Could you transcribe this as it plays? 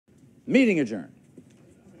Meeting adjourned.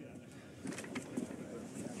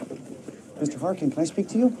 Mr. Harkin, can I speak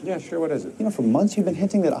to you? Yeah, sure. What is it? You know, for months you've been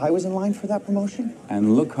hinting that I was in line for that promotion.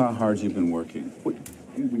 And look how hard you've been working. Wait,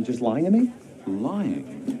 were you just lying to me?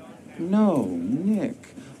 Lying? No,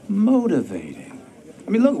 Nick. Motivating. I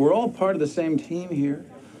mean, look, we're all part of the same team here.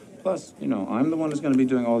 Plus, you know, I'm the one who's going to be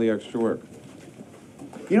doing all the extra work.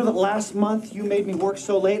 You know that last month you made me work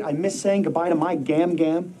so late I missed saying goodbye to my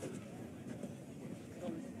gam-gam?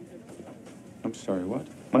 I'm sorry, what?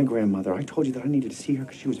 My grandmother. I told you that I needed to see her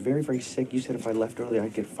because she was very, very sick. You said if I left early,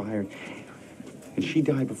 I'd get fired. And she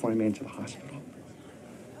died before I made it to the hospital.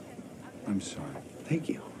 I'm sorry. Thank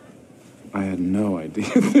you. I had no idea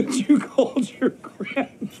that you called your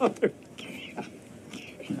grandmother Cam.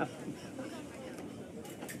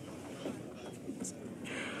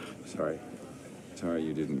 Sorry. Sorry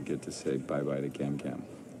you didn't get to say bye-bye to Cam Cam.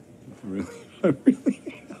 Really, I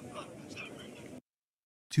really am.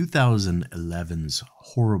 2011's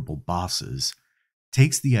Horrible Bosses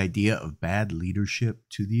takes the idea of bad leadership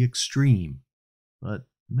to the extreme, but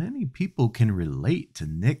many people can relate to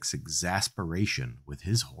Nick's exasperation with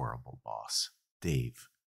his horrible boss, Dave.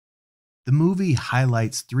 The movie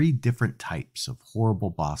highlights 3 different types of horrible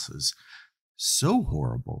bosses, so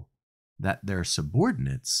horrible that their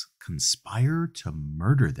subordinates conspire to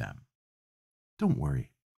murder them. Don't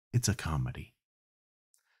worry, it's a comedy.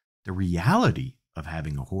 The reality of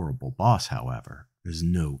having a horrible boss, however, is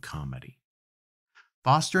no comedy.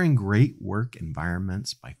 Fostering great work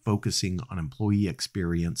environments by focusing on employee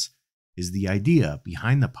experience is the idea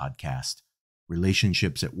behind the podcast,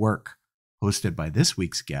 Relationships at Work, hosted by this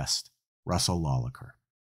week's guest, Russel Lolacher.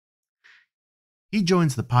 He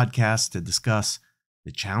joins the podcast to discuss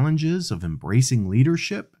the challenges of embracing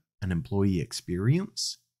leadership and employee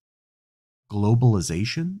experience,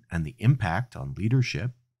 globalization and the impact on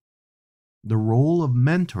leadership, the role of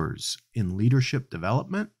mentors in leadership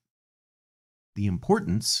development, the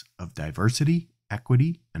importance of diversity,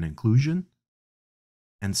 equity, and inclusion,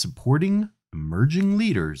 and supporting emerging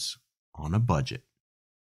leaders on a budget.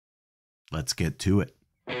 Let's get to it.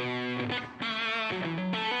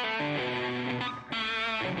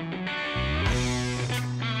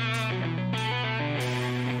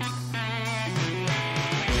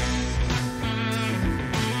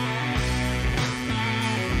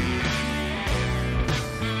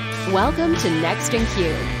 Welcome to Next in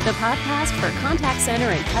Queue, the podcast for contact center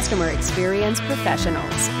and customer experience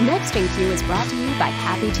professionals. Next in Queue is brought to you by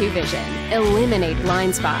Happy 2 Vision. Eliminate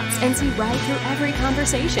blind spots and see right through every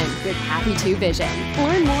conversation with Happy 2 Vision.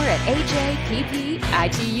 Learn more at ajppitu.com.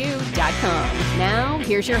 Now,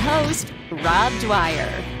 here's your host, Rob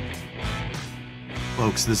Dwyer.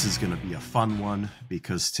 Folks, this is going to be a fun one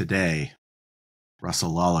because today,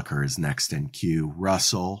 Russel Lolacher is next in queue.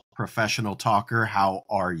 Russel, professional talker, how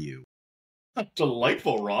are you?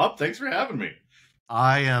 Delightful, Rob. Thanks for having me.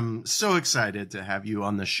 I am so excited to have you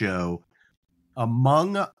on the show.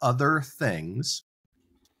 Among other things,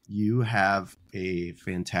 you have a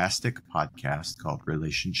fantastic podcast called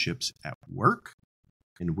Relationships at Work,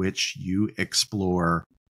 in which you explore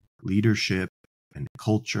leadership and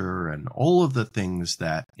culture and all of the things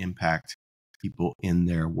that impact people in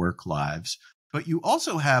their work lives. But you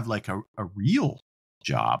also have like a real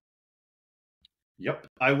job. Yep.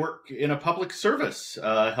 I work in a public service,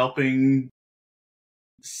 helping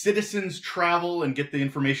citizens travel and get the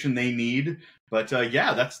information they need. But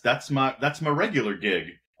yeah, that's my regular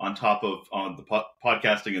gig on top of the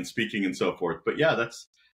podcasting and speaking and so forth. But yeah,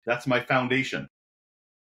 that's my foundation.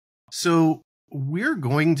 So we're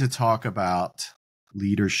going to talk about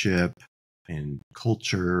leadership and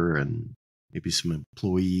culture and maybe some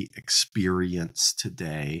employee experience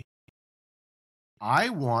today. I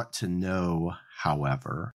want to know,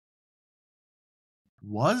 however,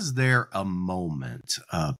 was there a moment,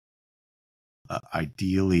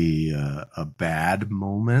 ideally a bad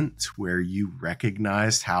moment, where you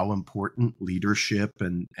recognized how important leadership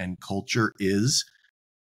and culture is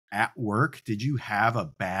at work? Did you have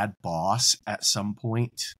a bad boss at some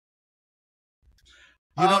point?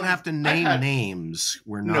 You don't have to name names.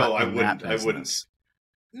 We're not. No, I wouldn't.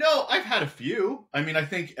 No, I've had a few. I mean, I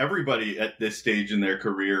think everybody at this stage in their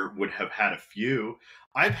career would have had a few.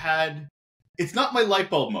 It's not my light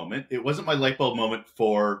bulb moment. It wasn't my light bulb moment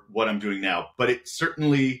for what I'm doing now, but it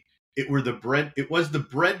was the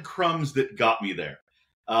breadcrumbs that got me there.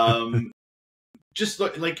 Just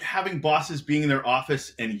like having bosses being in their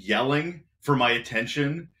office and yelling for my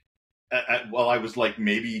attention while I was like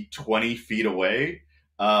maybe 20 feet away.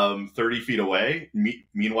 30 feet away.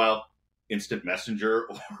 Meanwhile, instant messenger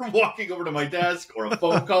or walking over to my desk or a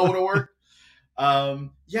phone call would work.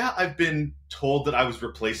 Yeah, I've been told that I was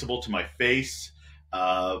replaceable to my face. Yeah,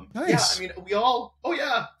 I Nice. mean, we all. Oh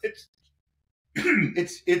yeah, it's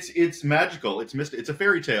it's magical. It's a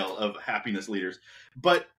fairy tale of happiness leaders.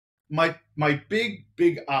 But my big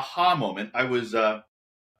aha moment, I was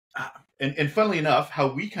and funnily enough, how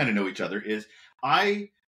we kind of know each other is I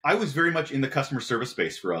I was very much in the customer service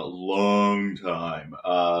space for a long time.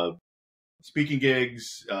 Speaking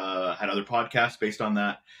gigs, had other podcasts based on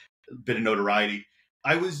that, a bit of notoriety.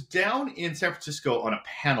 I was down in San Francisco on a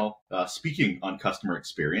panel speaking on customer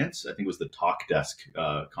experience. I think it was the Talk Desk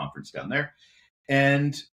conference down there.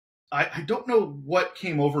 And I don't know what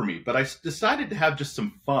came over me, but I decided to have just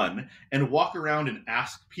some fun and walk around and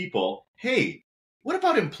ask people, hey, what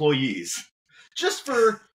about employees? Just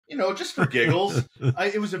for, just for giggles.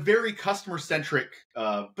 It was a very customer centric,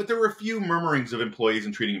 but there were a few murmurings of employees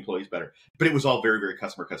and treating employees better. But it was all very, very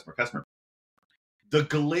customer, customer, customer. The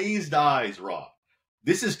glazed eyes, Rob.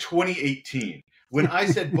 This is 2018. When I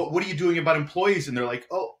said, but what are you doing about employees? And they're like,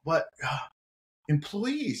 oh, what?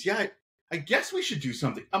 Employees? Yeah, I guess we should do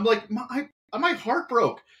something. I'm like, my heart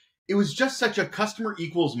broke. It was just such a customer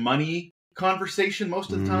equals money conversation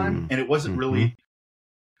most of the time. And it wasn't really,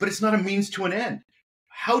 but it's not a means to an end.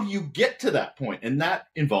 How do you get to that point? And that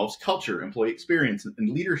involves culture, employee experience, and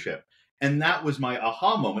leadership. And that was my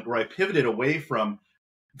aha moment where I pivoted away from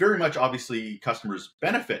very much, obviously, customers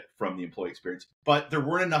benefit from the employee experience, but there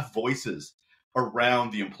weren't enough voices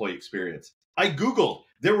around the employee experience. I Googled,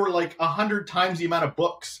 there were like 100 times the amount of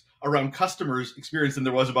books around customers experience than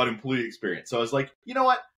there was about employee experience. So I was like, you know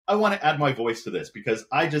what? I want to add my voice to this because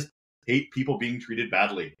I just hate people being treated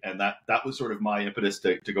badly. And that was sort of my impetus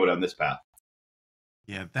to go down this path.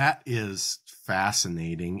 Yeah, that is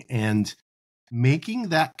fascinating. And making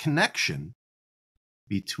that connection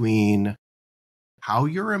between how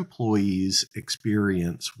your employees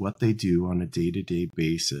experience what they do on a day-to-day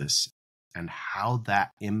basis and how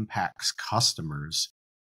that impacts customers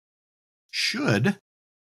should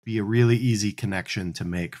be a really easy connection to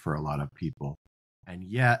make for a lot of people. And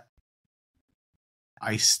yet,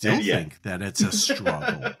 I still think that it's a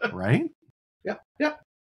struggle, right? Yeah.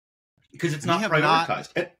 Because it's not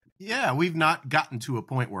prioritized. We've not gotten to a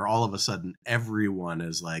point where all of a sudden everyone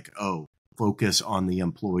is like, oh, focus on the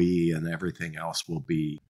employee and everything else will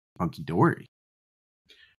be hunky-dory.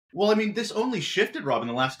 Well, I mean, this only shifted, Rob, in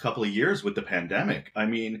the last couple of years with the pandemic. I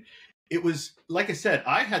mean, it was, like I said,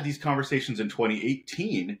 I had these conversations in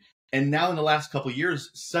 2018, and now in the last couple of years,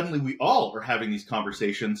 suddenly we all are having these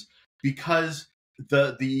conversations because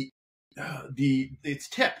it's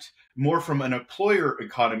tipped more from an employer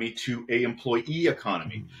economy to a employee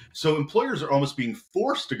economy. So employers are almost being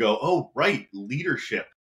forced to go, oh, right, leadership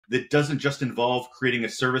that doesn't just involve creating a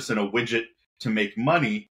service and a widget to make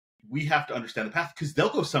money. We have to understand the path because they'll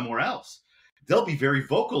go somewhere else. They'll be very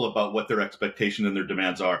vocal about what their expectation and their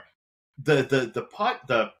demands are.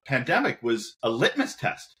 The pandemic was a litmus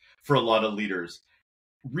test for a lot of leaders,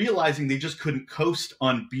 realizing they just couldn't coast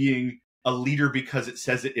on being a leader because it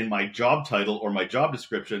says it in my job title or my job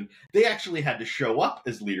description. They actually had to show up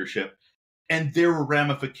as leadership, and there were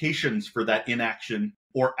ramifications for that inaction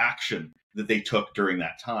or action that they took during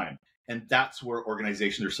that time. And that's where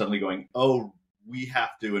organizations are suddenly going, oh, we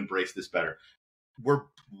have to embrace this better. We're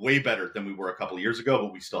way better than we were a couple of years ago,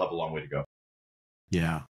 but we still have a long way to go.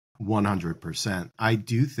 Yeah, 100%. I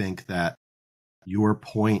do think that your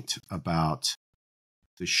point about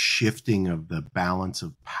the shifting of the balance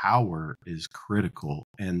of power is critical.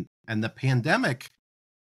 And the pandemic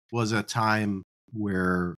was a time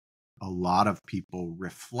where a lot of people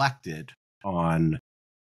reflected on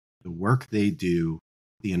the work they do,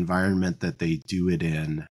 the environment that they do it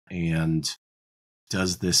in, and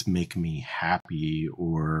does this make me happy,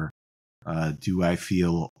 or do I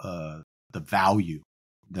feel the value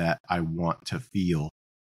that I want to feel?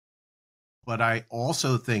 But I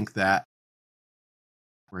also think that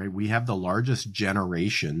we have the largest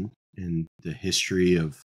generation in the history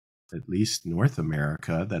of at least North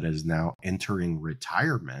America that is now entering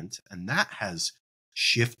retirement, and that has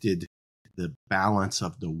shifted the balance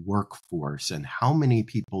of the workforce and how many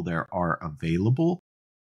people there are available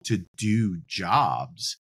to do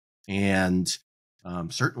jobs. And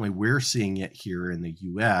certainly we're seeing it here in the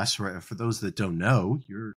US. For those that don't know,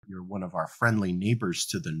 you're one of our friendly neighbors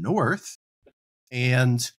to the north.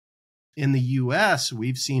 And in the US,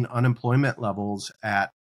 we've seen unemployment levels at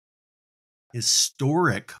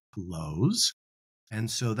historic lows. And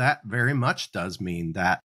so that very much does mean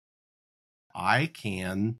that I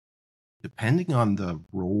can, depending on the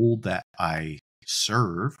role that I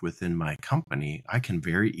serve within my company, I can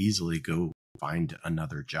very easily go find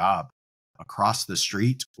another job across the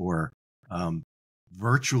street or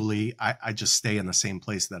virtually, I just stay in the same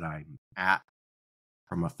place that I'm at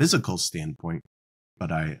from a physical standpoint,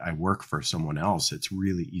 but I work for someone else. It's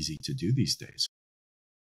really easy to do these days.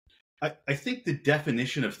 I think the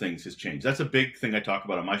definition of things has changed. That's a big thing I talk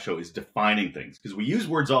about on my show, is defining things, because we use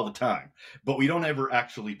words all the time, but we don't ever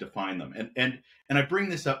actually define them. And I bring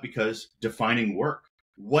this up because defining work.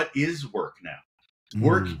 What is work now?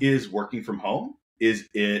 Work is working from home. Is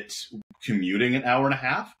it commuting an hour and a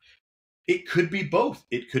half? It could be both.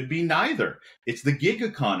 It could be neither. It's the gig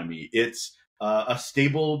economy. It's a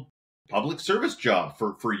stable public service job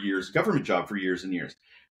for years, government job for years and years.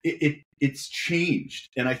 It's changed.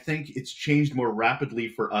 And I think it's changed more rapidly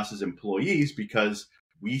for us as employees because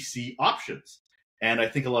we see options. And I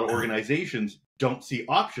think a lot of organizations don't see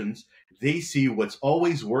options. They see what's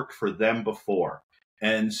always worked for them before.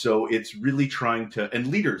 And so it's really trying to, and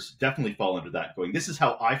leaders definitely fall into that, going, this is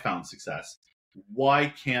how I found success. Why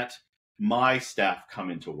can't my staff come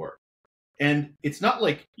into work? And it's not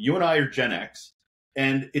like you and I are Gen X,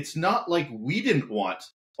 and it's not like we didn't want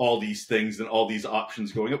all these things and all these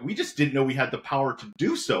options going up. We just didn't know we had the power to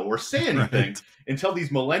do so or say anything until these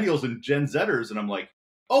millennials and Gen Zers. And I'm like,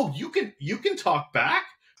 oh, you can talk back?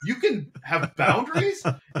 You can have boundaries?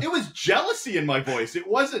 It was jealousy in my voice. It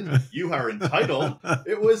wasn't, you are entitled.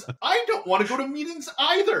 It was, I don't want to go to meetings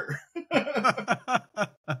either.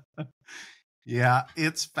 Yeah,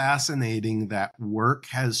 it's fascinating that work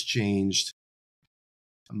has changed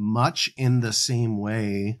much in the same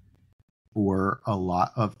way for a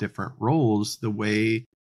lot of different roles, the way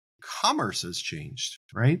commerce has changed,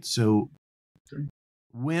 right? So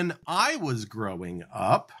when I was growing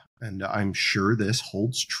up, and I'm sure this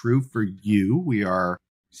holds true for you, we are...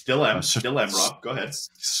 Still am, Rob. Go ahead.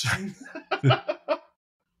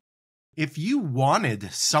 If you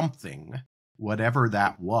wanted something, whatever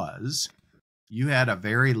that was, you had a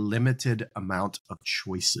very limited amount of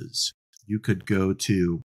choices. You could go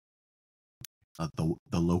to the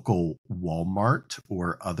local Walmart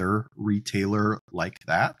or other retailer like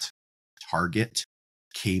that, Target,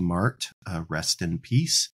 Kmart, rest in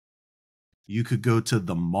peace. You could go to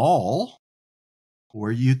the mall,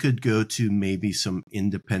 or you could go to maybe some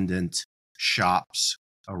independent shops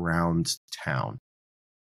around town.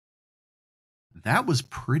 That was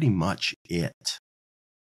pretty much it.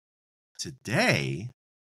 Today,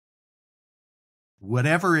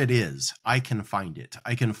 whatever it is, I can find it.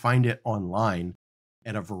 I can find it online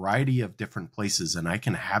at a variety of different places, and I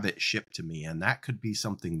can have it shipped to me. And that could be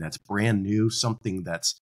something that's brand new, something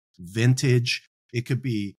that's vintage. It could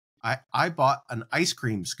be, I bought an ice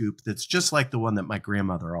cream scoop that's just like the one that my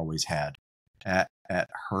grandmother always had at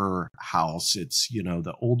her house. It's,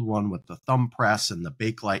 the old one with the thumb press and the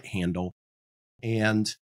Bakelite handle. And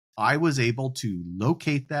I was able to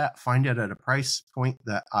locate that, find it at a price point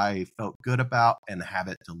that I felt good about, and have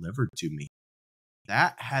it delivered to me.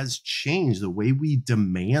 That has changed. The way we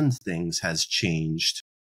demand things has changed.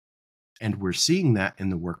 And we're seeing that in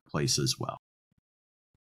the workplace as well.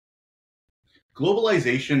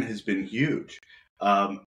 Globalization has been huge,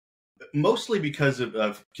 mostly because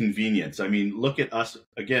of convenience. I mean, look at us,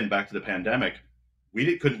 again, back to the pandemic.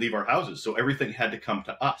 We couldn't leave our houses, so everything had to come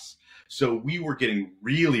to us. So we were getting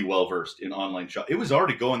really well-versed in online shopping. It was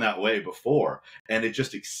already going that way before, and it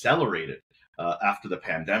just accelerated after the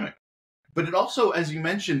pandemic. But it also, as you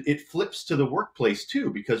mentioned, it flips to the workplace too,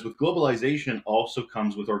 because with globalization also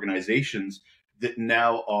comes with organizations that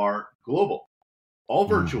now are global, all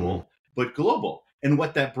virtual, but global. And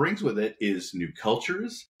what that brings with it is new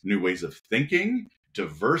cultures, new ways of thinking,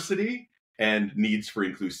 diversity, and needs for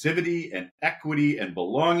inclusivity and equity and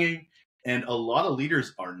belonging. And a lot of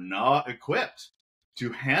leaders are not equipped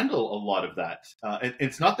to handle a lot of that. And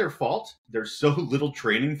it's not their fault. There's so little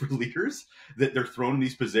training for leaders that they're thrown in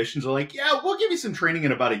these positions. They're like, yeah, we'll give you some training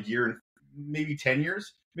in about a year, maybe 10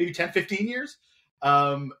 years, maybe 10, 15 years.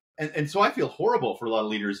 And so I feel horrible for a lot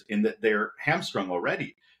of leaders in that they're hamstrung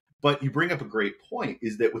already. But you bring up a great point,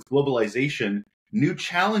 is that with globalization, new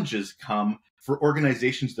challenges come for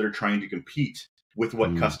organizations that are trying to compete with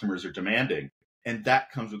what customers are demanding. And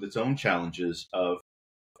that comes with its own challenges of,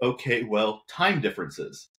 okay, well, time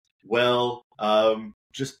differences. Well,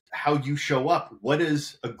 just how you show up. What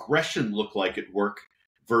does aggression look like at work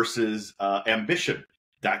versus ambition?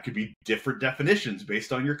 That could be different definitions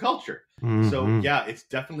based on your culture. So yeah, it's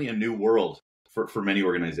definitely a new world for many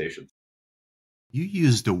organizations. You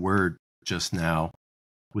used a word just now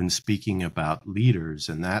when speaking about leaders,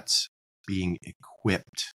 and that's being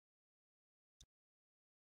equipped.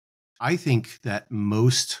 I think that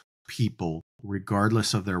most people,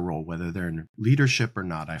 regardless of their role, whether they're in leadership or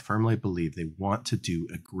not, I firmly believe they want to do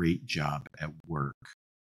a great job at work.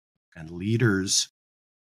 And leaders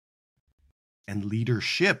And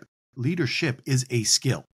leadership is a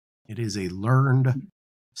skill. It is a learned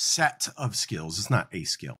set of skills. It's not a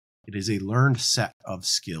skill. It is a learned set of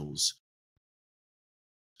skills.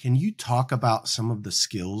 Can you talk about some of the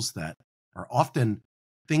skills that are often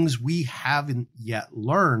things we haven't yet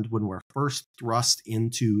learned when we're first thrust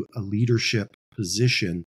into a leadership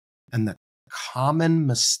position, and the common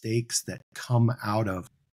mistakes that come out of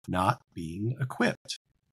not being equipped?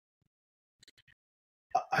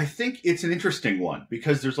 I think it's an interesting one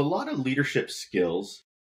because there's a lot of leadership skills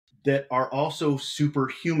that are also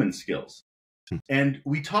superhuman skills. And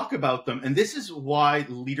we talk about them, and this is why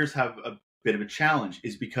leaders have a bit of a challenge,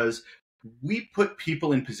 is because we put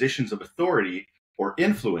people in positions of authority or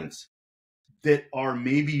influence that are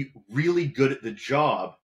maybe really good at the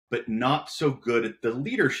job, but not so good at the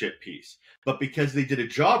leadership piece. But because they did a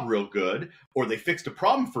job real good, or they fixed a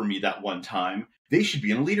problem for me that one time, they should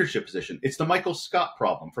be in a leadership position. It's the Michael Scott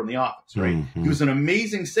problem from The Office, right? Mm-hmm. He was an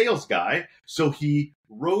amazing sales guy, so he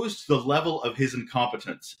rose to the level of his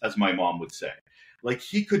incompetence, as my mom would say. Like,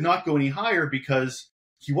 he could not go any higher because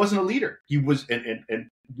he wasn't a leader. He was, and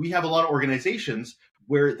we have a lot of organizations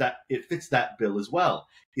where that it fits that bill as well,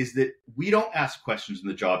 is that we don't ask questions in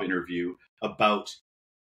the job interview about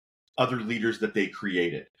other leaders that they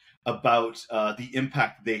created, about the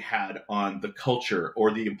impact they had on the culture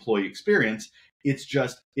or the employee experience. It's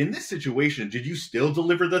just, in this situation, did you still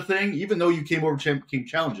deliver the thing? Even though you came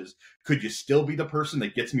challenges, could you still be the person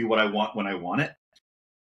that gets me what I want when I want it?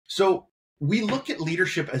 So we look at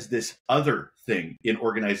leadership as this other thing in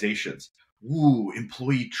organizations. Ooh,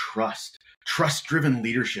 employee trust, trust-driven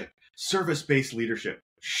leadership, service-based leadership.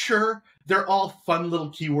 Sure, they're all fun little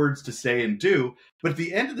keywords to say and do, but at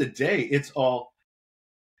the end of the day, it's all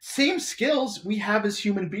same skills we have as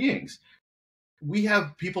human beings. We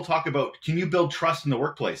have people talk about, can you build trust in the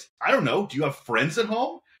workplace? I don't know. Do you have friends at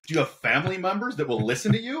home? Do you have family members that will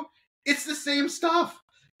listen to you? It's the same stuff.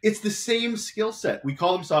 It's the same skill set. We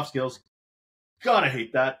call them soft skills. God, I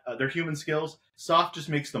hate that. They're human skills. Soft just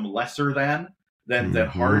makes them lesser than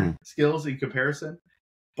hard skills in comparison.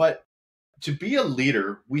 But to be a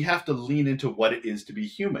leader, we have to lean into what it is to be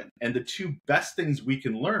human. And the two best things we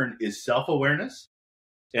can learn is self-awareness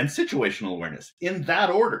and situational awareness, in that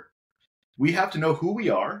order. We have to know who we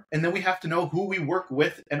are, and then we have to know who we work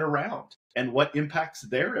with and around and what impacts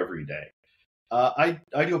their every day. I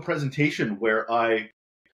do a presentation where I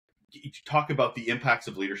talk about the impacts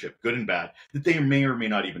of leadership, good and bad, that they may or may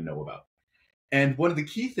not even know about. And one of the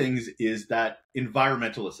key things is that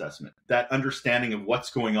environmental assessment, that understanding of what's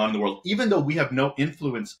going on in the world. Even though we have no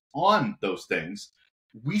influence on those things,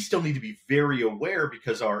 we still need to be very aware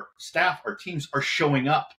because our staff, our teams are showing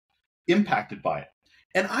up impacted by it.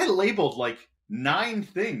 And I labeled like 9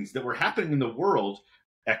 things that were happening in the world,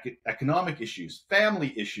 economic issues,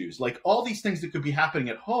 family issues, like all these things that could be happening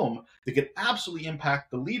at home that could absolutely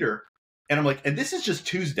impact the leader. And I'm like, and this is just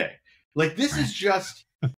Tuesday. Like, this is just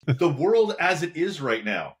the world as it is right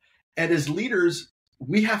now. And as leaders,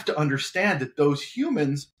 we have to understand that those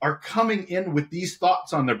humans are coming in with these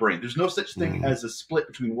thoughts on their brain. There's no such thing as a split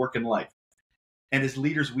between work and life. And as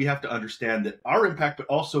leaders, we have to understand that our impact, but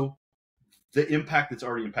also the impact that's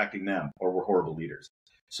already impacting them, or we're horrible leaders.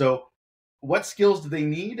 So what skills do they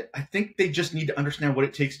need? I think they just need to understand what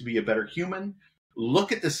it takes to be a better human.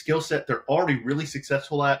 Look at the skill set they're already really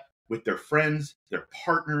successful at with their friends, their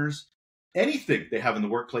partners, anything they have in the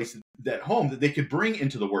workplace, at home, that they could bring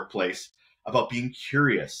into the workplace, about being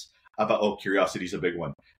curious, about, curiosity is a big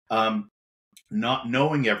one. Not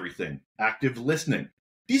knowing everything, active listening.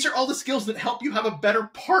 These are all the skills that help you have a better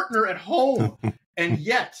partner at home. And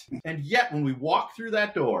yet, when we walk through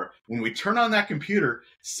that door, when we turn on that computer,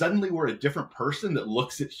 suddenly we're a different person that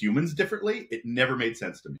looks at humans differently. It never made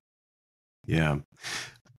sense to me. Yeah.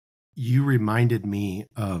 You reminded me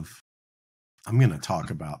of, I'm going to talk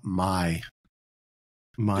about my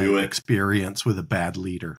experience with a bad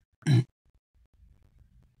leader.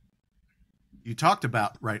 You talked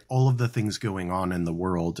about, right, all of the things going on in the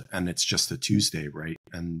world, and it's just a Tuesday, right?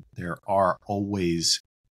 And there are always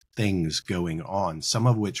things going on, some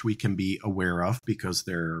of which we can be aware of because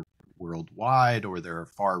they're worldwide or they're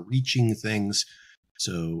far-reaching things.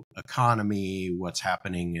 So economy, what's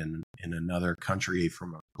happening in another country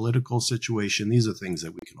from a political situation, these are things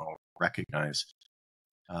that we can all recognize.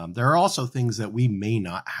 There are also things that we may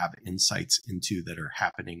not have insights into that are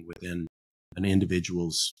happening within an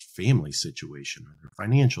individual's family situation or their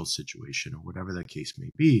financial situation or whatever the case may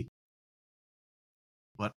be.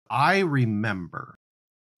 But I remember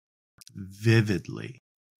vividly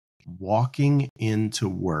walking into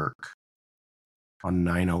work on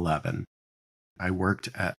 9/11. I worked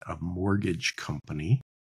at a mortgage company,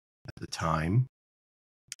 at the time.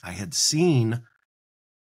 I had seen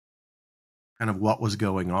kind of what was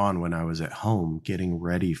going on when I was at home getting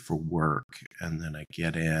ready for work. And then I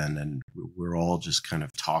get in and we're all just kind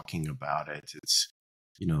of talking about it. It's,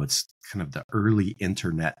 it's kind of the early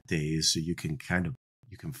internet days. So you can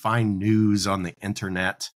find news on the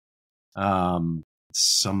internet.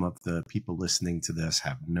 Some of the people listening to this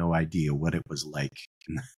have no idea what it was like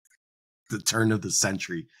in the turn of the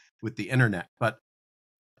century with the internet. But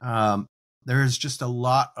there is just a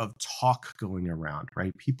lot of talk going around,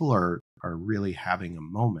 right? People are really having a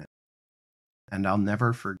moment. And I'll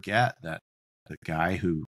never forget that the guy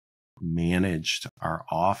who managed our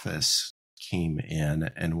office came in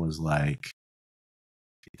and was like,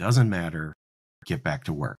 it doesn't matter, get back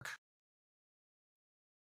to work.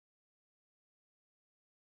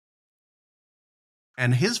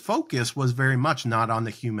 And his focus was very much not on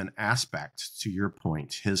the human aspect, to your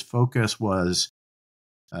point. His focus was,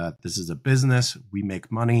 this is a business, we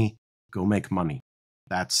make money, go make money.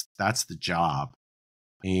 That's the job.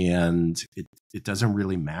 And it doesn't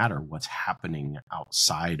really matter what's happening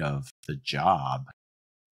outside of the job.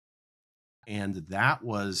 And that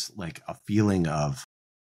was like a feeling of,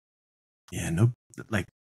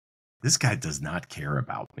 this guy does not care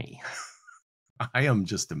about me. I am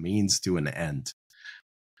just a means to an end.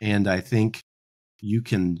 And I think you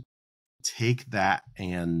can take that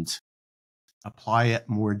and apply it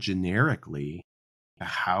more generically to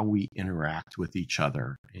how we interact with each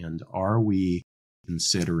other. And are we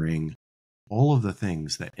considering all of the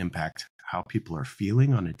things that impact how people are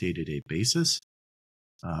feeling on a day-to-day basis?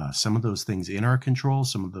 Some of those things in our control,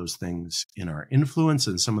 some of those things in our influence,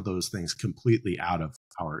 and some of those things completely out of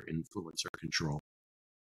our influence or control.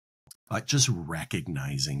 But just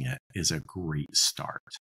recognizing it is a great start.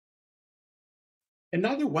 And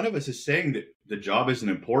neither one of us is saying that the job isn't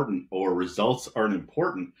important or results aren't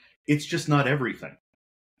important. It's just not everything.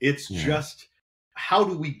 It's just, how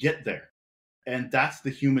do we get there? And that's the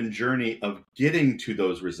human journey of getting to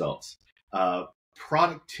those results.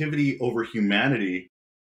 Productivity over humanity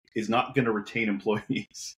is not going to retain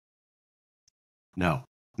employees. No,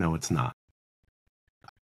 it's not.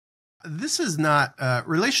 This is not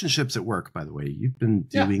relationships at work, by the way. You've been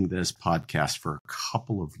doing this podcast for a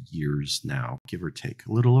couple of years now, give or take.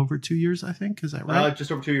 A little over 2 years, I think. Is that right?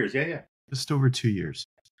 Just over 2 years. Yeah. Just over 2 years.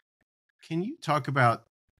 Can you talk about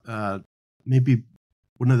maybe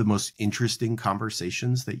one of the most interesting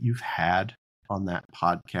conversations that you've had on that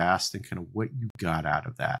podcast and kind of what you got out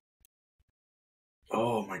of that?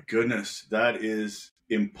 Oh, my goodness. That is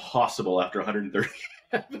impossible after 130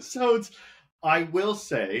 episodes. I will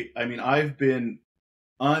say, I've been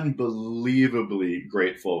unbelievably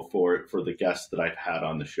grateful for the guests that I've had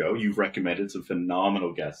on the show. You've recommended some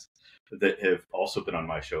phenomenal guests that have also been on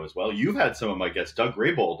my show as well. You've had some of my guests. Doug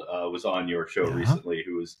Raybould was on your show recently,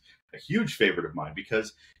 who was a huge favorite of mine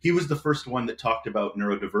because he was the first one that talked about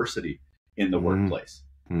neurodiversity in the workplace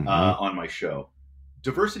on my show.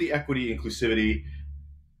 Diversity, equity, inclusivity.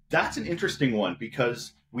 That's an interesting one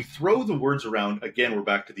because we throw the words around. Again, we're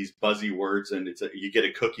back to these buzzy words, and you get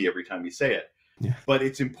a cookie every time you say it. Yeah. But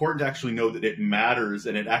it's important to actually know that it matters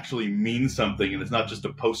and it actually means something, and it's not just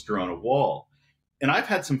a poster on a wall. And I've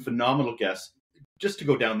had some phenomenal guests just to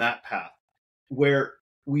go down that path where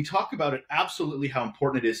we talk about it, absolutely how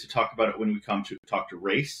important it is to talk about it when we come to talk to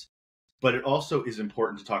race, but it also is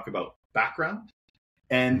important to talk about background.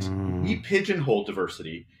 And we pigeonhole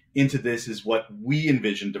diversity into this is what we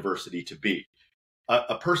envision diversity to be.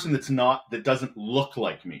 A person that doesn't look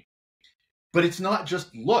like me. But it's not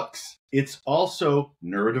just looks. It's also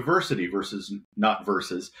neurodiversity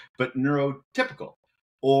but neurotypical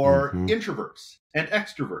or introverts and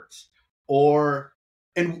extroverts.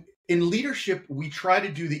 And in leadership, we try to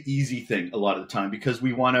do the easy thing a lot of the time because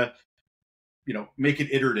we want to, make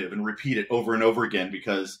it iterative and repeat it over and over again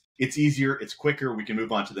because it's easier, it's quicker, we can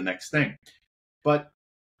move on to the next thing. But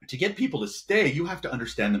to get people to stay, you have to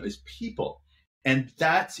understand them as people. And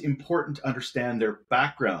that's important to understand their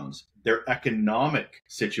backgrounds, their economic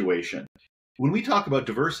situation. When we talk about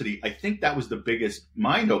diversity, I think that was the biggest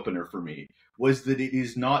mind opener for me, was that it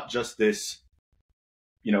is not just this,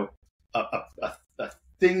 a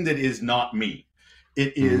thing that is not me.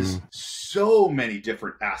 It is so many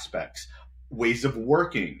different aspects, ways of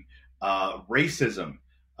working, racism,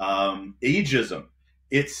 ageism.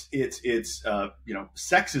 It's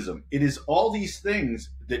sexism. It is all these things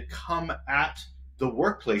that come at the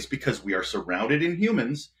workplace because we are surrounded in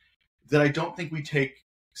humans that I don't think we take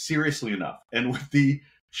seriously enough. And with the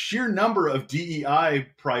sheer number of DEI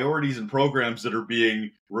priorities and programs that are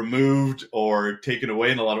being removed or taken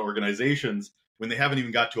away in a lot of organizations, when they haven't even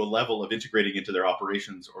got to a level of integrating into their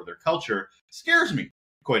operations or their culture scares me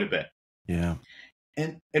quite a bit. Yeah.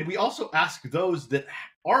 And we also ask those that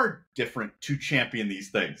are different to champion these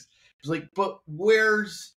things. It's like, but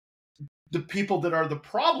where's the people that are the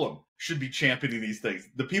problem should be championing these things?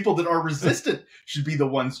 The people that are resistant should be the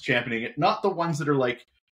ones championing it, not the ones that are like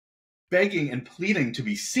begging and pleading to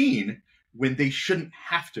be seen when they shouldn't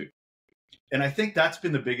have to. And I think that's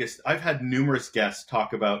been the biggest. I've had numerous guests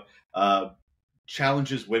talk about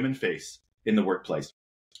challenges women face in the workplace,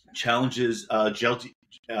 challenges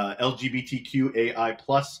LGBTQAI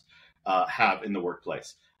plus have in the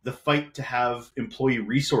workplace, the fight to have employee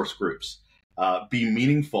resource groups be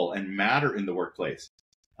meaningful and matter in the workplace.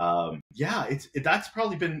 That's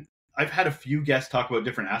probably been. I've had a few guests talk about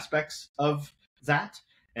different aspects of that,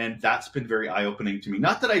 and that's been very eye-opening to me.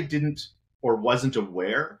 Not that I didn't or wasn't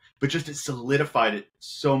aware, but just it solidified it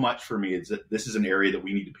so much for me. Is that this is an area that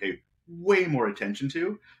we need to pay way more attention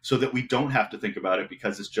to, so that we don't have to think about it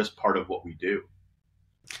because it's just part of what we do.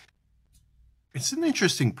 It's an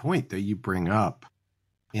interesting point that you bring up,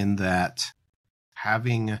 in that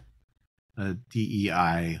having a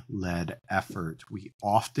DEI-led effort, we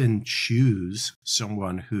often choose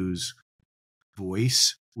someone whose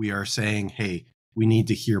voice we are saying, hey, we need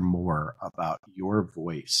to hear more about your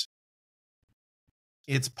voice.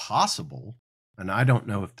 It's possible, and I don't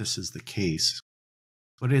know if this is the case,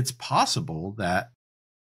 but it's possible that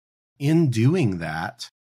in doing that,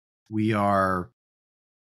 we are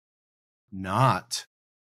not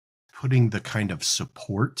putting the kind of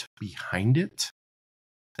support behind it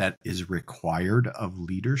that is required of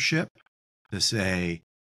leadership to say,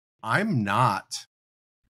 I'm not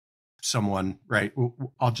someone, right?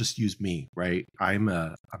 I'll just use me, right? I'm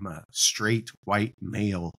a straight white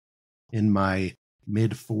male in my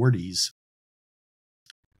mid 40s.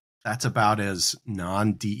 That's about as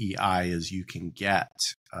non-DEI as you can get,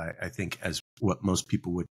 I think, as what most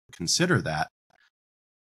people would consider that.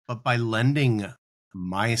 But by lending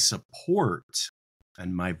my support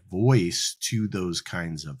and my voice to those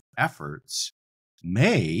kinds of efforts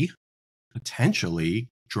may potentially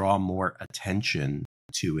draw more attention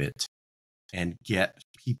to it and get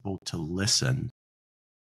people to listen.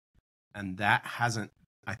 And that hasn't,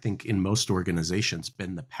 I think, in most organizations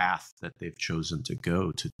been the path that they've chosen to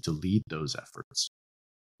go to lead those efforts.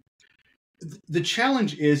 The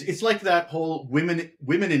challenge is, it's like that whole women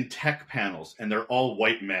in tech panels, and they're all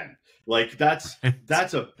white men. Like that's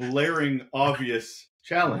a blaring obvious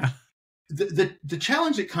challenge. The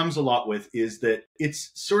challenge it comes a lot with is that it's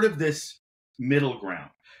sort of this middle ground.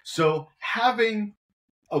 So having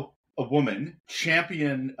a woman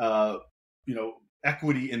champion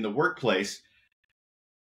equity in the workplace,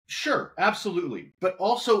 sure, absolutely. But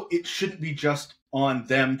also it shouldn't be just on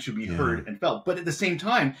them to be heard and felt. But at the same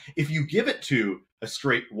time, if you give it to a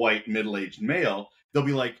straight white middle-aged male, they'll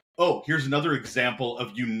be like, oh, here's another example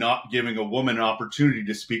of you not giving a woman an opportunity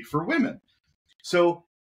to speak for women. So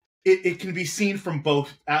it can be seen from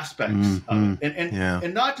both aspects of it.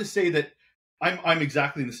 And not to say that I'm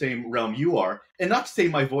exactly in the same realm you are, and not to say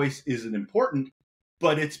my voice isn't important,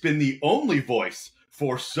 but it's been the only voice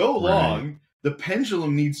for so long. Right. The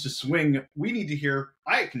pendulum needs to swing. We need to hear,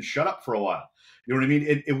 I can shut up for a while. You know what I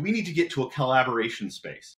mean? And we need to get to a collaboration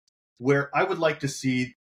space where I would like to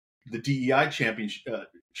see the DEI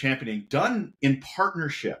championing done in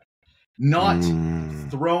partnership, not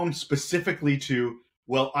thrown specifically to,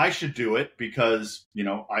 well, I should do it because,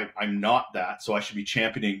 I'm not that, so I should be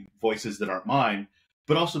championing voices that aren't mine,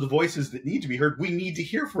 but also the voices that need to be heard, we need to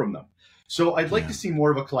hear from them. So I'd like to see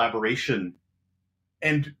more of a collaboration,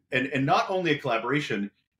 and not only a collaboration,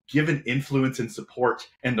 given influence and support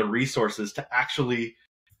and the resources to actually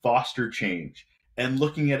foster change, and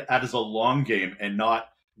looking at it as a long game and not,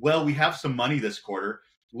 well, we have some money this quarter,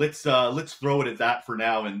 let's throw it at that for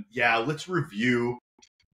now, and let's review.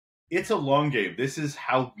 It's a long game. This is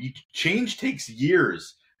how change takes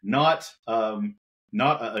years, not a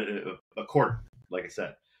quarter, like I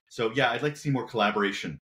said. So I'd like to see more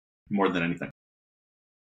collaboration more than anything.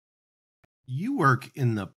 You work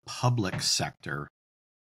in the public sector.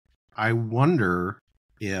 I wonder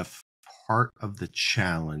if part of the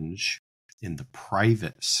challenge in the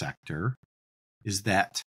private sector is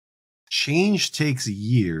that change takes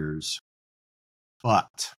years,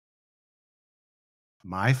 but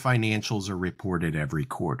my financials are reported every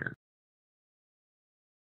quarter.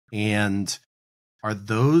 And are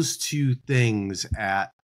those two things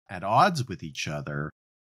at odds with each other?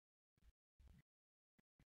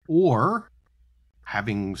 Or,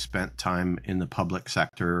 having spent time in the public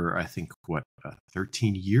sector, I think,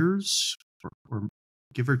 13 years, or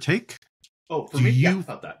give or take? Oh, for me, yeah,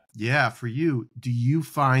 about that. Yeah, for you, do you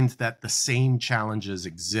find that the same challenges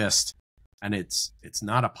exist and it's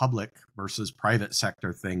not a public versus private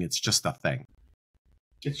sector thing, it's just a thing?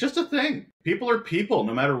 It's just a thing. People are people,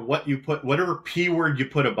 no matter what you put, whatever P word you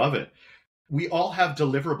put above it. We all have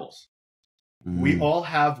deliverables. We all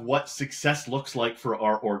have what success looks like for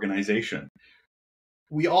our organization.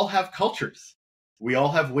 We all have cultures. We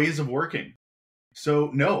all have ways of working.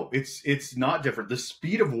 So no, it's not different. The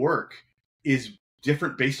speed of work is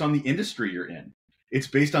different based on the industry you're in. It's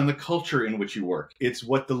based on the culture in which you work. It's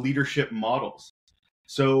what the leadership models.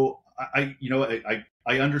 So I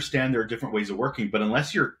understand there are different ways of working, but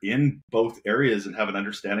unless you're in both areas and have an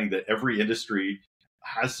understanding that every industry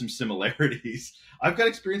has some similarities. I've got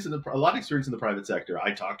a lot of experience in the private sector.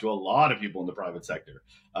 I talk to a lot of people in the private sector.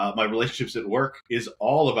 My relationships at work is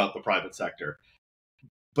all about the private sector,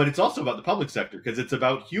 but it's also about the public sector because it's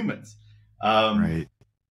about humans. Right.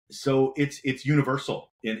 So it's universal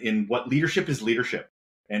in what leadership is leadership,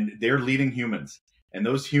 and they're leading humans, and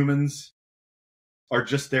those humans are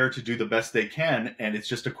just there to do the best they can. And it's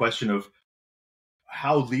just a question of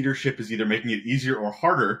how leadership is either making it easier or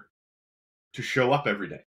harder to show up every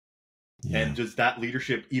day. Yeah. And does that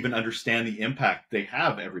leadership even understand the impact they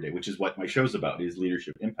have every day, which is what my show's about, is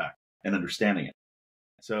leadership impact and understanding it.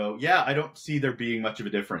 So yeah, I don't see there being much of a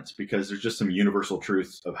difference because there's just some universal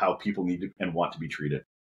truths of how people need to and want to be treated.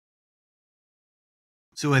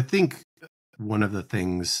 So I think one of the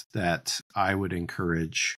things that I would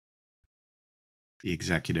encourage the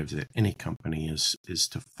executives at any company is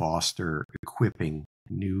to foster equipping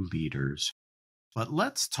new leaders. But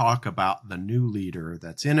let's talk about the new leader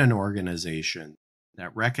that's in an organization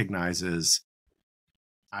that recognizes,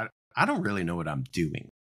 I don't really know what I'm doing.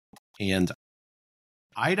 And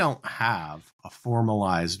I don't have a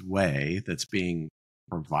formalized way that's being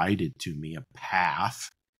provided to me, a path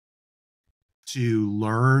to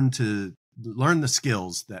learn the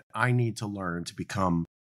skills that I need to learn to become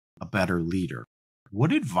a better leader.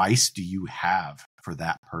 What advice do you have for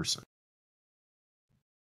that person?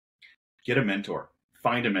 Get a mentor,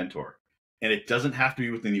 find a mentor. And it doesn't have to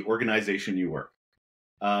be within the organization you work.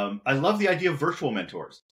 I love the idea of virtual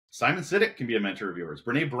mentors. Simon Sinek can be a mentor of yours.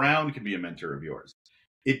 Brene Brown can be a mentor of yours.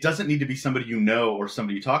 It doesn't need to be somebody you know or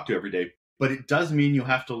somebody you talk to every day, but it does mean you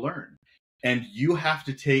have to learn. And you have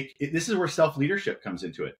to this is where self-leadership comes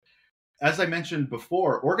into it. As I mentioned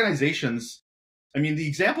before, organizations, I mean, the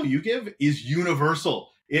example you give is universal.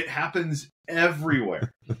 It happens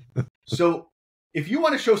everywhere. So if you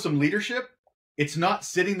want to show some leadership, it's not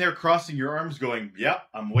sitting there crossing your arms going, yep,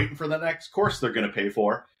 I'm waiting for the next course they're going to pay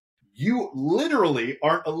for. You literally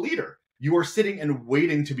aren't a leader. You are sitting and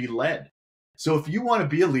waiting to be led. So if you want to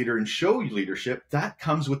be a leader and show leadership, that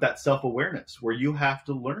comes with that self-awareness where you have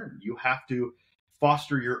to learn. You have to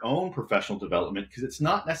foster your own professional development because it's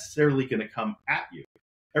not necessarily going to come at you.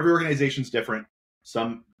 Every organization's different.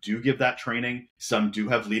 Some do give that training. Some do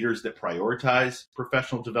have leaders that prioritize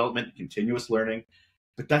professional development, continuous learning,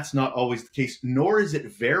 but that's not always the case, nor is it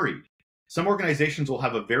varied. Some organizations will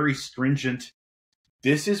have a very stringent,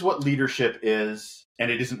 this is what leadership is,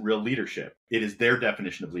 and it isn't real leadership. It is their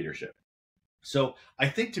definition of leadership. So I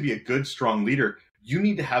think to be a good, strong leader, you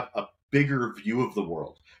need to have a bigger view of the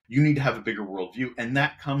world. You need to have a bigger worldview, and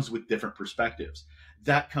that comes with different perspectives.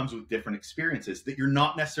 That comes with different experiences that you're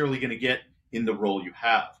not necessarily going to get in the role you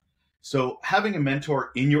have. So having a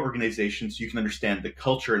mentor in your organization so you can understand the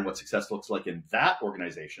culture and what success looks like in that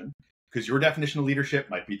organization, because your definition of leadership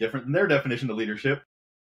might be different than their definition of leadership,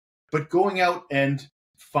 but going out and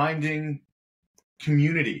finding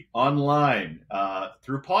community online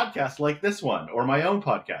through podcasts like this one or my own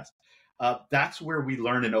podcast. That's where we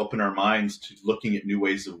learn and open our minds to looking at new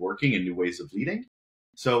ways of working and new ways of leading.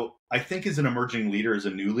 So I think as an emerging leader, as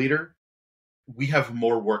a new leader, we have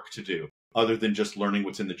more work to do other than just learning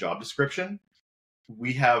what's in the job description.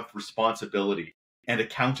 We have responsibility and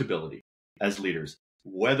accountability as leaders.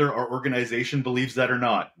 Whether our organization believes that or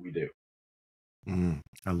not, we do.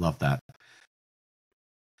 I love that.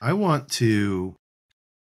 I want to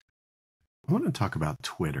talk about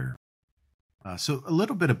Twitter. So a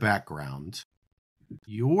little bit of background.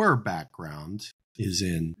 Your background is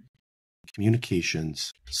in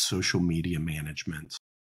communications, social media management.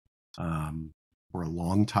 For a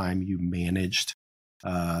long time, you managed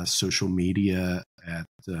social media at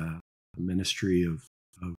the Ministry of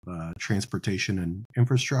Transportation and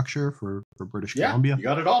Infrastructure for British Columbia. You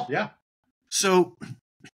got it all. Yeah. So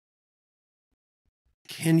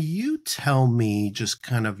can you tell me just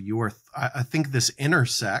kind of I think this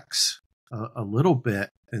intersects a little bit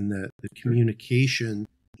in the communication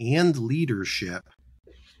and leadership.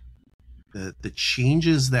 the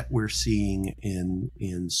changes that we're seeing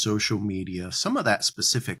in social media, some of that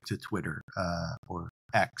specific to Twitter or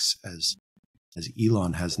X, as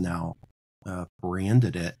Elon has now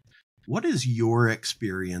branded it. What has your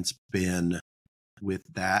experience been with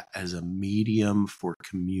that as a medium for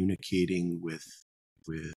communicating with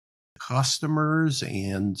customers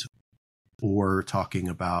and or talking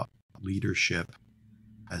about leadership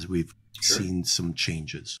as we've seen some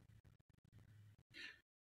changes?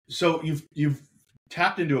 So you've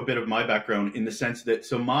tapped into a bit of my background in the sense that,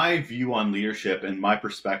 so my view on leadership and my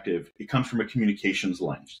perspective, it comes from a communications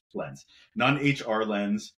lens, not an HR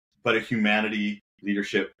lens, but a humanity,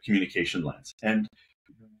 leadership, communication lens. And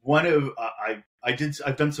one of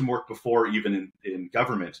I've done some work before, even in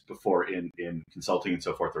government, before in consulting and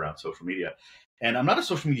so forth around social media. And I'm not a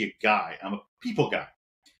social media guy, I'm a people guy.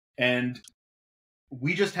 And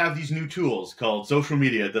we just have these new tools called social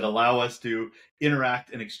media that allow us to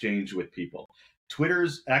interact and exchange with people.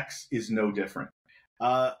 Twitter's X is no different.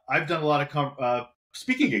 I've done a lot of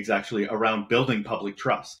speaking gigs actually around building public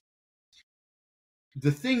trust.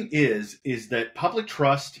 The thing is that public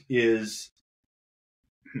trust is,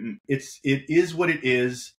 it is what it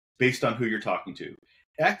is based on who you're talking to.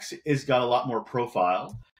 X has got a lot more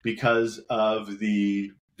profile because of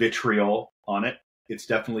the vitriol on it. It's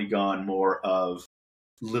definitely gone more of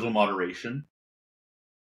little moderation.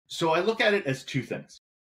 So I look at it as two things.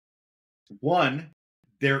 One,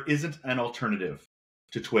 there isn't an alternative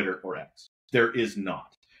to Twitter or X. There is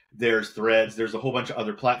not. There's Threads, there's a whole bunch of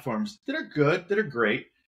other platforms that are good, that are great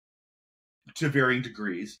to varying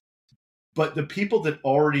degrees. But the people that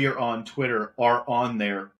already are on Twitter are on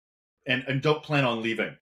there and don't plan on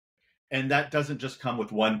leaving. And that doesn't just come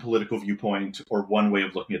with one political viewpoint or one way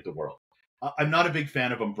of looking at the world. I'm not a big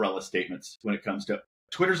fan of umbrella statements when it comes to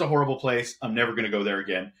Twitter's a horrible place, I'm never going to go there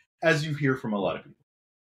again, as you hear from a lot of people.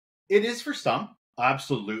 It is for some,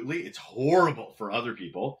 absolutely. It's horrible for other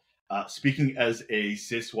people. Speaking as a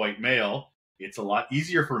cis white male, it's a lot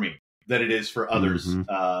easier for me than it is for others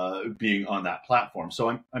being on that platform. So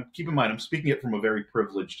I'm keep in mind, I'm speaking it from a very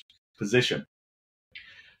privileged position.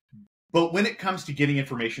 But when it comes to getting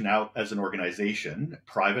information out as an organization,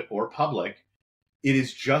 private or public, it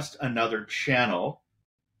is just another channel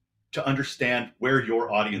to understand where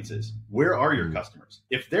your audience is. Where are your customers?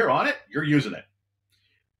 If they're on it, you're using it.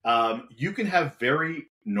 You can have very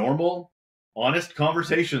normal, honest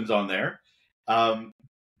conversations on there.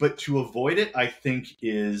 But to avoid it, I think,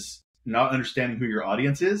 is not understanding who your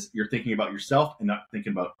audience is. You're thinking about yourself and not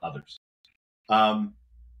thinking about others.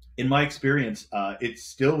 In my experience, it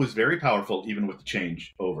still was very powerful, even with the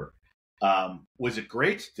change over. Was it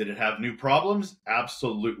great? Did it have new problems?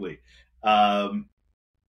 Absolutely.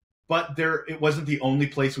 But it wasn't the only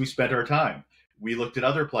place we spent our time. We looked at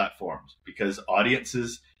other platforms because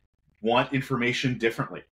audiences want information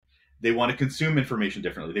differently. They want to consume information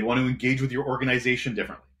differently. They want to engage with your organization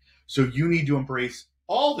differently. So you need to embrace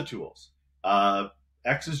all the tools.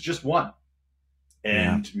 X is just one.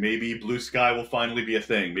 And maybe Blue Sky will finally be a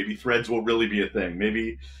thing. Maybe Threads will really be a thing.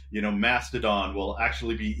 Maybe, Mastodon will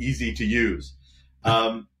actually be easy to use.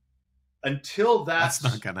 Until that's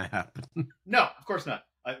not going to happen. No, of course not.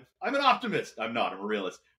 I'm an optimist. I'm not. I'm a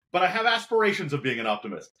realist. But I have aspirations of being an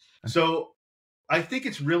optimist. So I think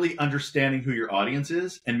it's really understanding who your audience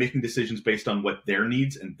is and making decisions based on what their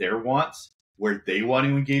needs and their wants, where they want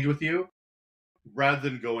to engage with you, rather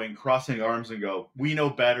than crossing arms and go, we know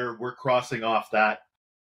better, we're crossing off that.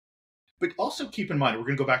 But also keep in mind, we're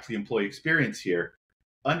going to go back to the employee experience here.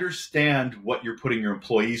 Understand what you're putting your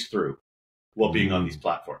employees through while being on these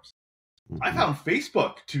platforms. I found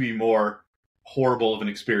Facebook to be more horrible of an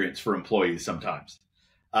experience for employees sometimes.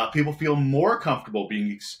 People feel more comfortable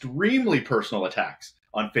being extremely personal attacks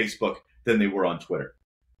on Facebook than they were on Twitter.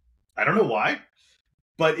 I don't know why,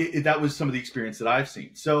 but that was some of the experience that I've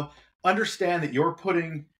seen. So understand that you're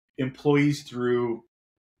putting employees through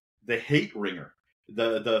the hate ringer,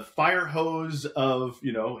 the fire hose of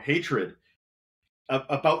hatred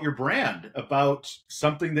about your brand, about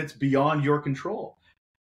something that's beyond your control.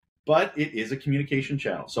 But it is a communication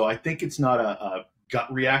channel. So I think it's not a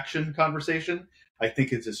gut reaction conversation. I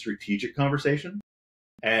think it's a strategic conversation.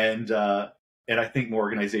 And I think more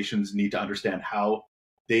organizations need to understand how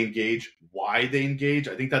they engage, why they engage.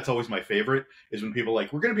 I think that's always my favorite, is when people are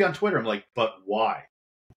like, we're going to be on Twitter. I'm like, but why?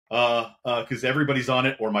 Because everybody's on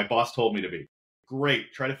it, or my boss told me to be.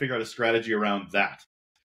 Great. Try to figure out a strategy around that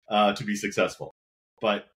to be successful.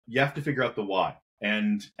 But you have to figure out the why.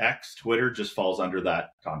 And X, Twitter, just falls under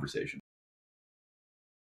that conversation.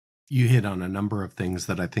 You hit on a number of things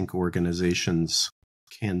that I think organizations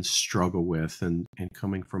can struggle with. And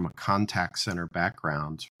coming from a contact center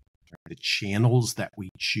background, The channels that we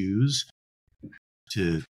choose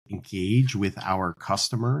to engage with our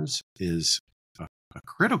customers is a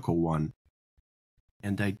critical one.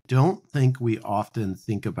 And I don't think we often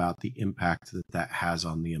think about the impact that that has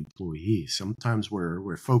on the employee. Sometimes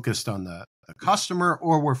we're focused on the customer,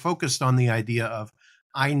 or we're focused on the idea of,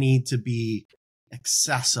 I need to be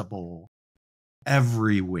accessible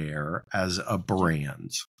everywhere as a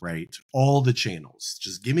brand, right? All the channels.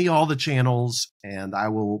 Just give me all the channels and I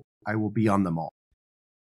will be on them all.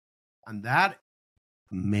 And that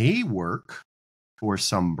may work for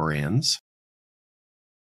some brands,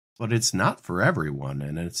 but it's not for everyone,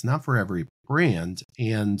 and it's not for every brand.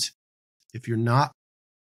 And if you're not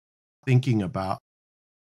thinking about,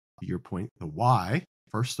 your point, the why,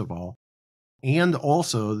 first of all, and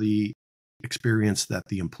also the experience that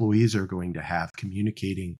the employees are going to have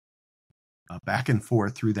communicating back and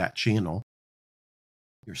forth through that channel,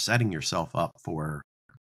 you're setting yourself up for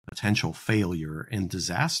potential failure and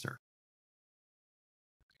disaster.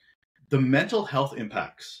 The mental health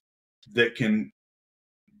impacts that can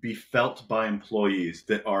be felt by employees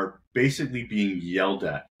that are basically being yelled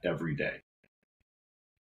at every day.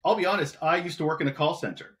 I'll be honest, I used to work in a call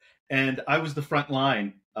center, and I was the front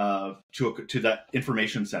line to that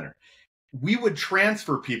information center. We would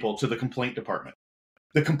transfer people to the complaint department.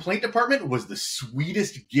 The complaint department was the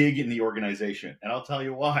sweetest gig in the organization, and I'll tell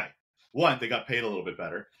you why. One, they got paid a little bit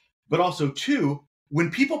better, but also two,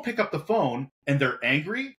 when people pick up the phone and they're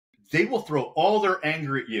angry, they will throw all their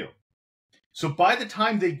anger at you. So by the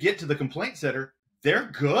time they get to the complaint center, they're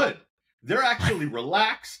good. They're actually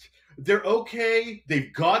relaxed. They're okay.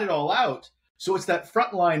 They've got it all out. So it's that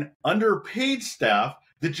frontline underpaid staff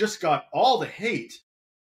that just got all the hate.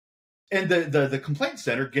 And the complaint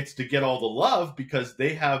center gets to get all the love because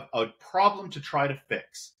they have a problem to try to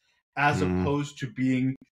fix, as opposed to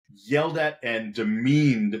being yelled at and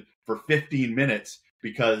demeaned for 15 minutes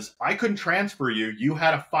because I couldn't transfer you. You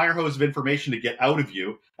had a fire hose of information to get out of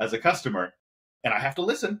you as a customer, and I have to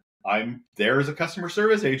listen. I'm there as a customer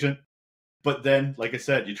service agent. But then, like I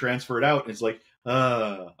said, you transfer it out, and it's like,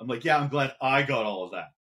 I'm like, yeah, I'm glad I got all of that.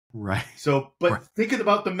 Right. So, but right. Thinking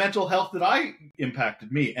about the mental health that I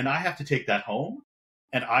impacted me, and I have to take that home,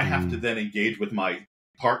 and I have to then engage with my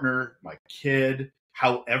partner, my kid,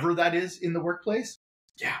 however that is in the workplace.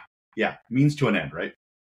 Yeah, means to an end, right?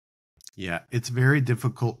 Yeah, it's very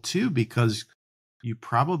difficult too, because you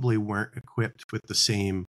probably weren't equipped with the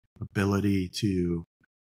same ability to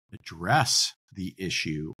address the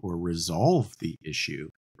issue or resolve the issue,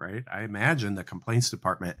 right? I imagine the complaints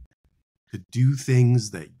department could do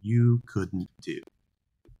things that you couldn't do.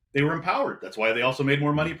 They were empowered. That's why they also made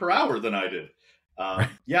more money per hour than I did. Right.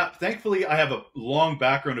 Yeah, thankfully, I have a long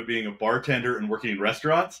background of being a bartender and working in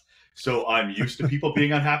restaurants, so I'm used to people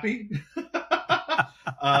being unhappy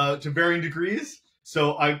to varying degrees.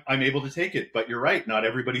 So I'm able to take it. But you're right, not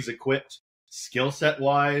everybody's equipped skill set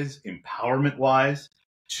wise, empowerment wise,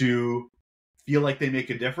 to feel like they make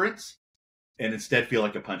a difference and instead feel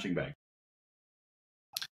like a punching bag.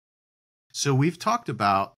 So we've talked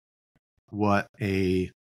about what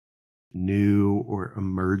a new or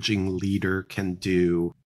emerging leader can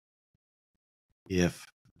do if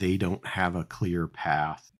they don't have a clear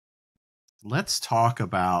path. Let's talk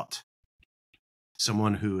about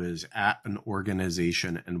someone who is at an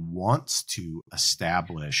organization and wants to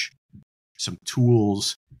establish some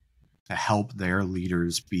tools to help their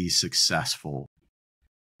leaders be successful.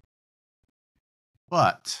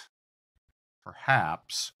 But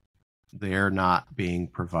perhaps they're not being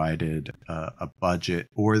provided a budget,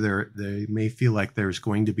 or they may feel like there's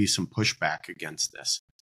going to be some pushback against this.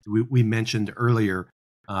 We mentioned earlier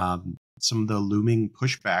some of the looming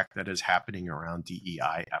pushback that is happening around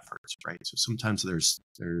DEI efforts, right? So sometimes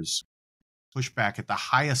there's pushback at the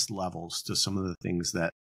highest levels to some of the things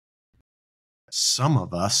that some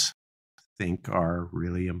of us think are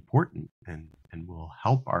really important and will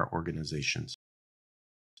help our organizations.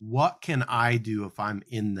 What can I do if I'm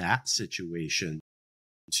in that situation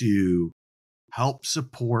to help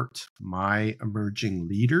support my emerging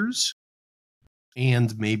leaders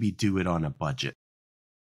and maybe do it on a budget?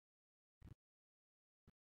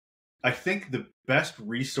 I think the best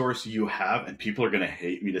resource you have, and people are going to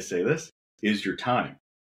hate me to say this, is your time.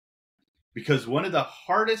 Because one of the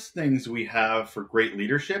hardest things we have for great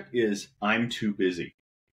leadership is I'm too busy.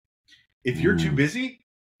 If you're too busy,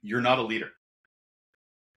 you're not a leader.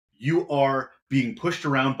 You are being pushed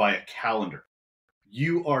around by a calendar.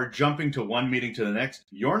 You are jumping to one meeting to the next.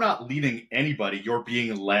 You're not leading anybody. You're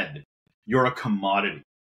being led. You're a commodity.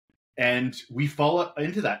 And we fall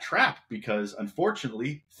into that trap because,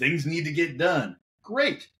 unfortunately, things need to get done.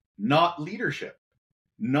 Great. Not leadership.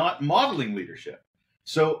 not modeling leadership.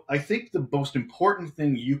 So I think the most important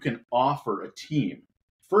thing you can offer a team,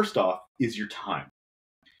 first off, is your time.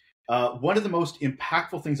 One of the most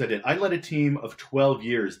impactful things I led a team of 12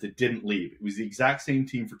 years that didn't leave. It was the exact same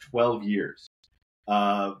team for 12 years.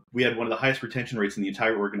 We had one of the highest retention rates in the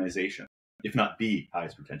entire organization, if not the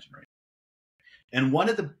highest retention rate. And one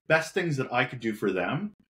of the best things that I could do for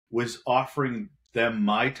them was offering them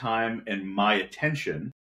my time and my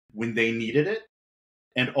attention when they needed it,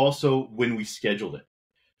 and also when we scheduled it.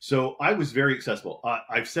 So I was very accessible.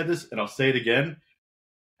 I've said this and I'll say it again.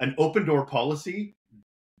 An open door policy,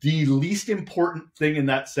 the least important thing in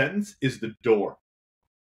that sentence is the door.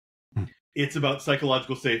 It's about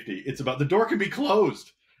psychological safety. It's about the door can be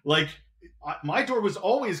closed. Like, my door was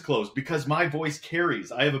always closed because my voice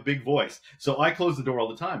carries. I have a big voice. So I close the door all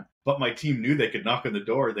the time. But my team knew they could knock on the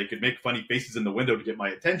door. They could make funny faces in the window to get my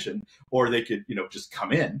attention, or they could, just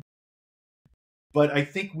come in. But I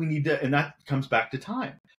think we need to, and that comes back to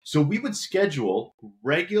time. So we would schedule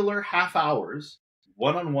regular half hours,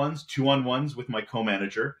 one-on-ones, two-on-ones with my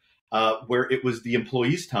co-manager, where it was the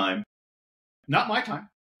employee's time, not my time,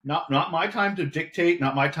 not my time to dictate,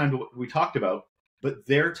 not my time to what we talked about, but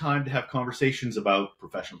their time to have conversations about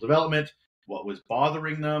professional development, what was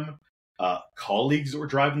bothering them, colleagues that were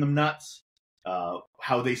driving them nuts,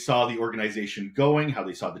 how they saw the organization going, how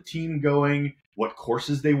they saw the team going, what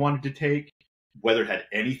courses they wanted to take, whether it had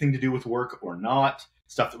anything to do with work or not,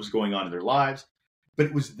 stuff that was going on in their lives. But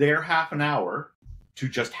it was their half an hour to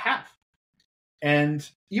just have. And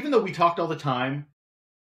even though we talked all the time,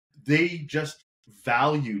 they just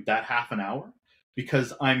valued that half an hour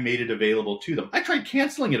because I made it available to them. I tried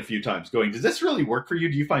canceling it a few times, going, does this really work for you?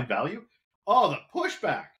 Do you find value? Oh, the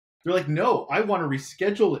pushback. They're like, no, I want to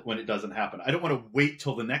reschedule it when it doesn't happen. I don't want to wait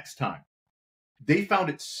till the next time. They found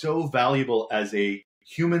it so valuable as a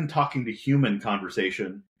human talking to human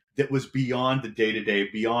conversation that was beyond the day-to-day,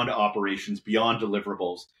 beyond operations, beyond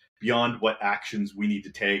deliverables, beyond what actions we need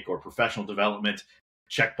to take or professional development,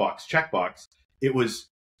 checkbox. It was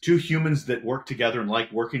two humans that work together and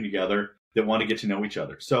like working together that want to get to know each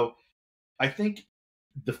other. So I think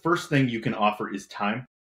the first thing you can offer is time.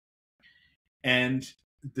 And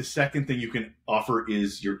the second thing you can offer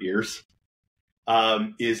is your ears,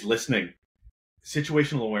 is listening,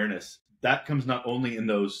 situational awareness. That comes not only in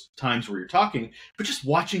those times where you're talking, but just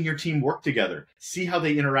watching your team work together, see how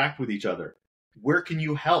they interact with each other. Where can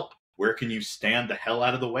you help? Where can you stand the hell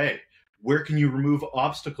out of the way? Where can you remove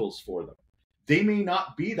obstacles for them? They may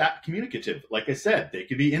not be that communicative. Like I said, they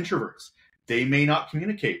could be introverts. They may not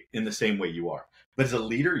communicate in the same way you are. But as a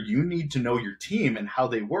leader, you need to know your team and how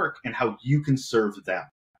they work and how you can serve them.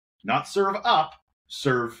 Not serve up,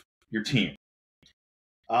 serve your team.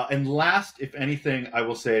 And last, if anything, I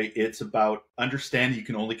will say it's about understanding you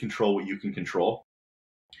can only control what you can control.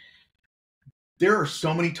 There are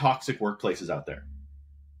so many toxic workplaces out there.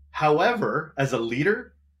 However, as a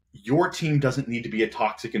leader, your team doesn't need to be a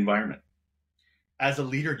toxic environment. As a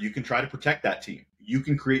leader, you can try to protect that team. You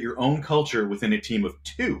can create your own culture within a team of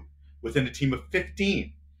 2, within a team of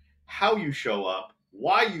 15. How you show up,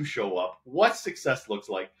 why you show up, what success looks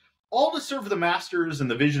like, all to serve the masters and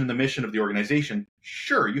the vision and the mission of the organization.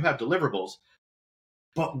 Sure, you have deliverables,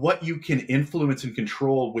 but what you can influence and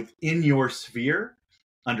control within your sphere,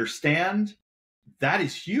 understand, that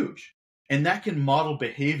is huge. And that can model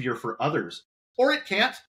behavior for others. Or it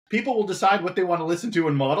can't. People will decide what they want to listen to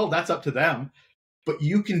and model. That's up to them. But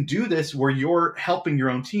you can do this where you're helping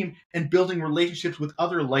your own team and building relationships with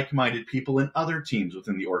other like-minded people in other teams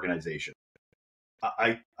within the organization.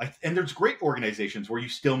 And there's great organizations where you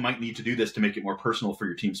still might need to do this to make it more personal for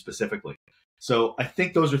your team specifically. So I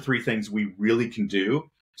think those are 3 things we really can do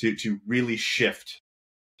to really shift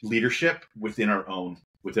leadership within our own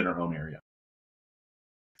area.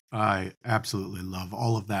 I absolutely love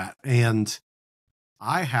all of that. And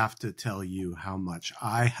I have to tell you how much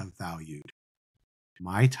I have valued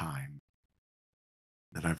my time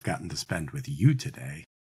that I've gotten to spend with you today.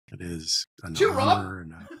 It is an honor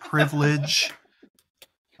and a privilege.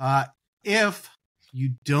 If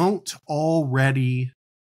you don't already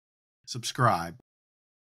subscribe,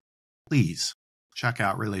 please check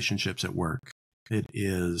out Relationships at Work. It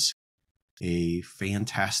is a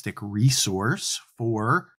fantastic resource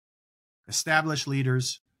for established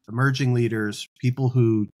leaders, emerging leaders, people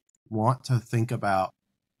who want to think about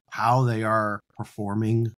how they are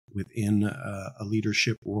performing within a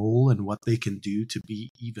leadership role and what they can do to be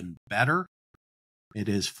even better. It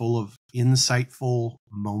is full of insightful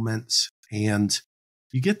moments, and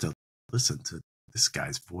you get to listen to this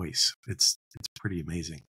guy's voice. It's pretty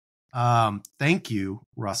amazing. Thank you,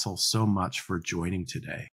 Russell, so much for joining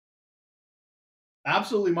today.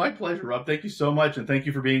 Absolutely my pleasure, Rob. Thank you so much. And thank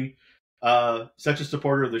you for being such a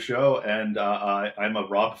supporter of the show. And I'm a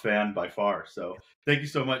Rob fan by far. So thank you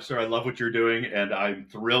so much, sir. I love what you're doing. And I'm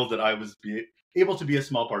thrilled that I was able to be a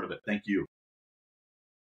small part of it. Thank you.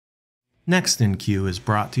 Next in Queue is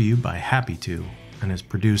brought to you by Happy To and is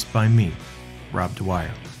produced by me, Rob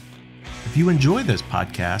Dwyer. If you enjoy this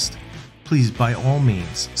podcast, please by all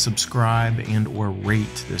means subscribe and or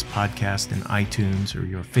rate this podcast in iTunes or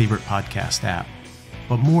your favorite podcast app.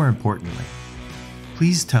 But more importantly,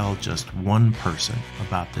 please tell just one person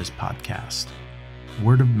about this podcast.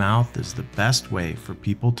 Word of mouth is the best way for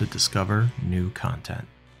people to discover new content.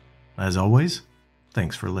 As always,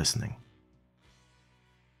 thanks for listening.